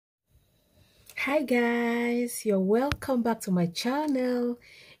Hi guys, you're welcome back to my channel.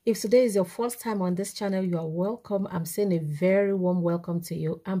 If today is your first time on this channel, you are welcome. I'm saying a very warm welcome to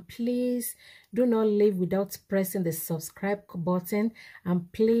you, and please do not leave without pressing the subscribe button,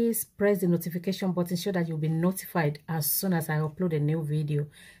 and please press the notification button so that you'll be notified as soon as I upload a new video.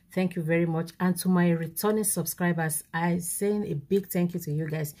 Thank you very much. And to my returning subscribers, I saying a big thank you to you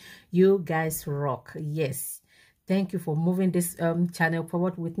guys. You guys rock. Yes, thank you for moving this channel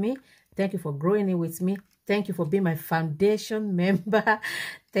forward with me. Thank you for growing it with me. Thank you for being my foundation member.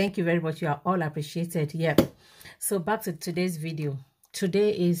 Thank you very much. You are all appreciated. Yeah. So back to today's video. Today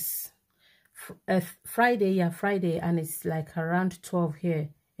is Friday. Yeah, Friday. And it's like around 12 here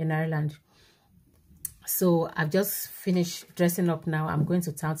in Ireland. So I've just finished dressing up now. I'm going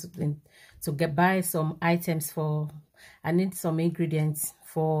to town to buy some items for... I need some ingredients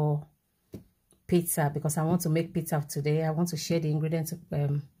for pizza because I want to make pizza today. I want to share the ingredients.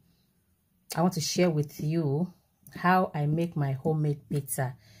 I want to share with you how I make my homemade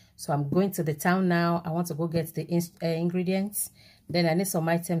pizza. So I'm going to the town now. I want to go get the ingredients. Then I need some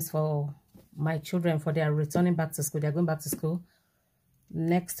items for my children for their returning back to school. They're going back to school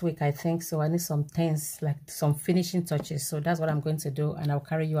next week, I think. So I need some things, like some finishing touches. So that's what I'm going to do. And I'll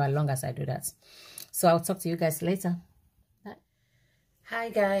carry you along as I do that. So I'll talk to you guys later. Hi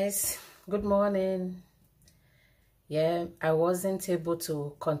guys. Good morning. Yeah, I wasn't able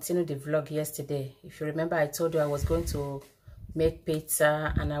to continue the vlog yesterday. If you remember, I told you I was going to make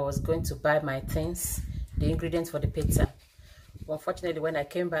pizza and I was going to buy my things, the ingredients for the pizza. Unfortunately, when I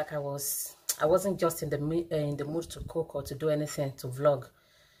came back, I wasn't just in the mood to cook or to do anything, to vlog.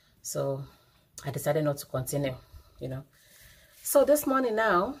 So I decided not to continue, you know. So this morning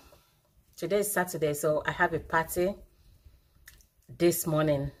now, today is Saturday, so I have a party this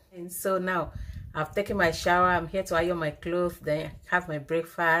morning. And so now I've taken my shower. I'm here to iron my clothes, then have my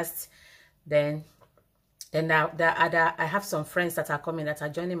breakfast. Then I have some friends that are coming, that are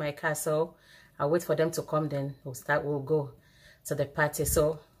joining my car. So I'll wait for them to come. Then we'll go to the party.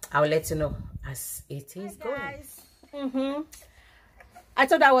 So I'll let you know as it is going. Guys. I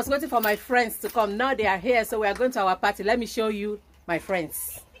thought I was waiting for my friends to come. Now they are here, so we are going to our party. Let me show you my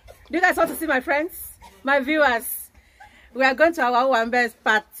friends. Do you guys want to see my friends, my viewers? We are going to our Wambe's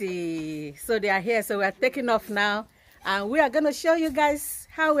party. So they are here. So we are taking off now. And we are going to show you guys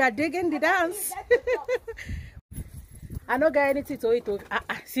how we are digging the dance. I don't get anything to eat.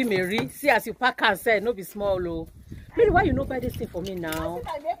 See Mary. See as you pack and say, no be small. Oh. Mary, why you no buy this thing for me now?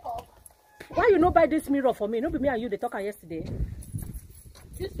 Why you no buy this mirror for me? No be me and you, they talk yesterday.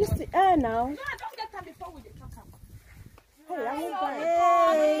 This the air now. No, I don't get time before we talk. Hey, yeah,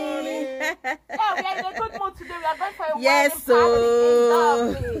 we are in a good mood today. We are going for a yes, so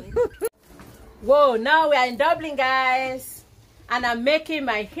whoa, now we are in Dublin, guys, and I'm making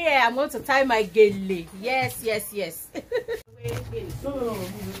my hair. I'm going to tie my gele. Yes.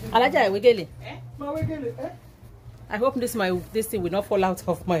 Alaja, we gele. I hope this thing will not fall out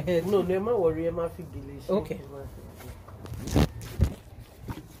of my head. No, never worry, I'm not gele. Okay.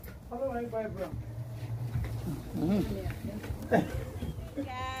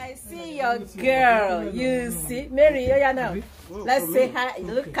 Guys, see your girl. You see Mary, you know. Let's say hi.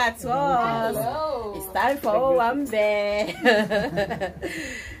 Look at us. Hello. It's time for Owambe.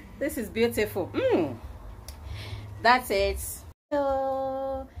 This is beautiful. That's it.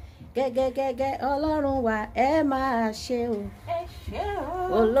 Get Ọlọ́run wa ẹ máa ṣe o.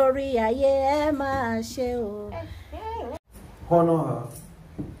 Olórí ayé ẹ máa ṣe o. Honor her,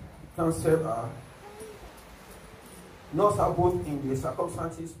 cancel her. Not both in the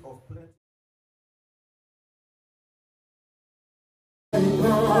circumstances of plenty. You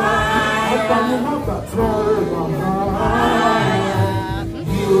are the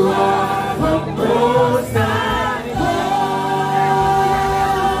most high.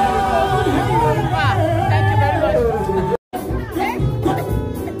 Thank you very much.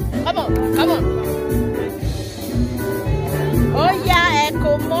 Come on. Oh yeah,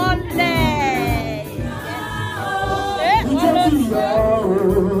 Echo Monday.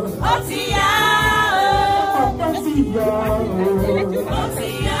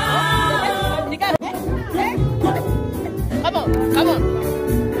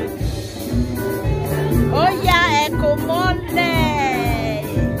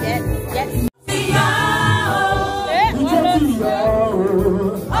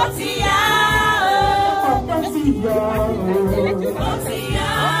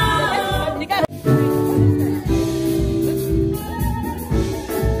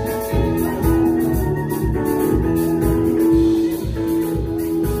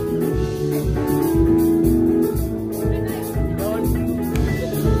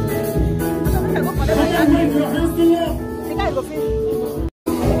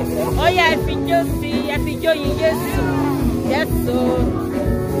 sí, àti jóyin Jésù. Yes, so.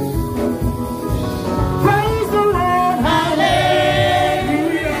 Praise the Lord, hallelujah.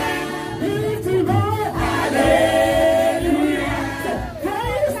 Lift him up, hallelujah.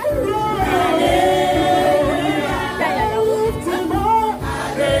 Praise the Lord, hallelujah. Lift him up,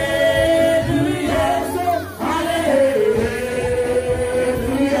 hallelujah. Hallelujah.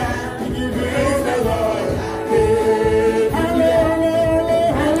 Praise the Lord, hallelujah.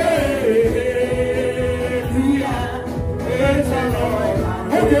 Praise the Lord.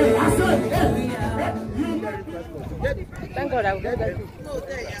 Okay, I said, Thank God I will get that.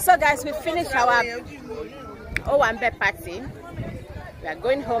 So guys, we finished our Owambe party. We are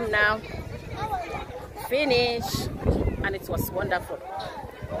going home now. Finish. And it was wonderful.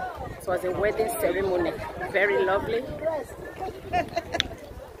 It was a wedding ceremony. Very lovely.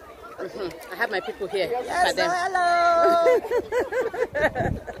 I have my people here. Yes, hello.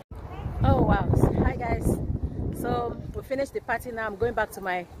 Oh wow. Hi guys. So we finished the party now. I'm going back to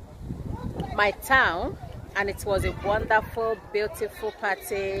my town, and it was a wonderful, beautiful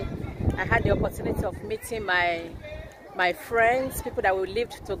party. I had the opportunity of meeting my friends, people that we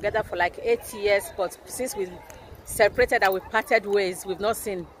lived together for like 8 years, but since we separated and we parted ways, we've not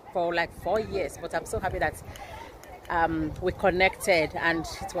seen for like 4 years. But I'm so happy that we connected, and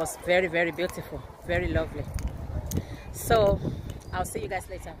it was very, very beautiful, very lovely. So I'll see you guys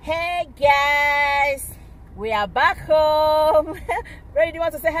later. Hey guys, we are back home. Ray, do you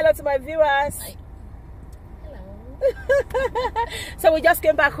want to say hello to my viewers? Hello. So we just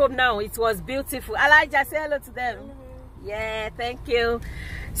came back home now. It was beautiful. Elijah, say hello to them. Hello. Yeah, thank you.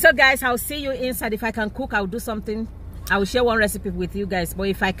 So guys, I'll see you inside. If I can cook, I'll do something. I will share one recipe with you guys, but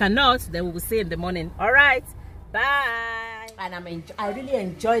if I cannot, then we will see in the morning. All right, bye. And I really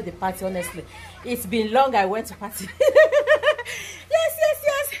enjoyed the party, honestly. It's been long I went to party. Yes.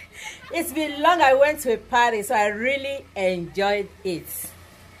 It's been long I went to a party, so I really enjoyed it.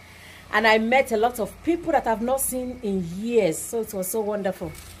 And I met a lot of people that I've not seen in years, so it was so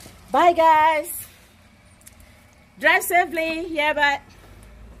wonderful. Bye guys. Drive safely. Yeah, bye.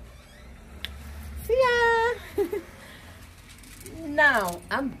 See ya. Now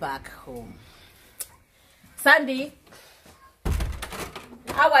I'm back home. Sandy,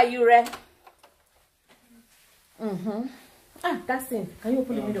 how are you, Ray? Ah, that's it. Can you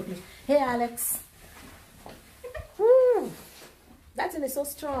open the window, please? Hey, Alex. That thing is so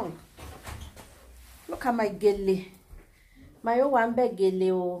strong. Look at my gele. My Owambe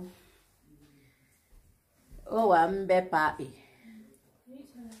gele. Owambe papi.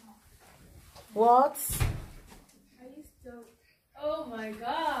 What? Oh my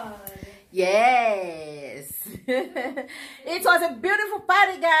God. Yes. It was a beautiful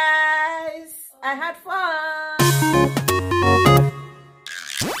party, guys. I had fun.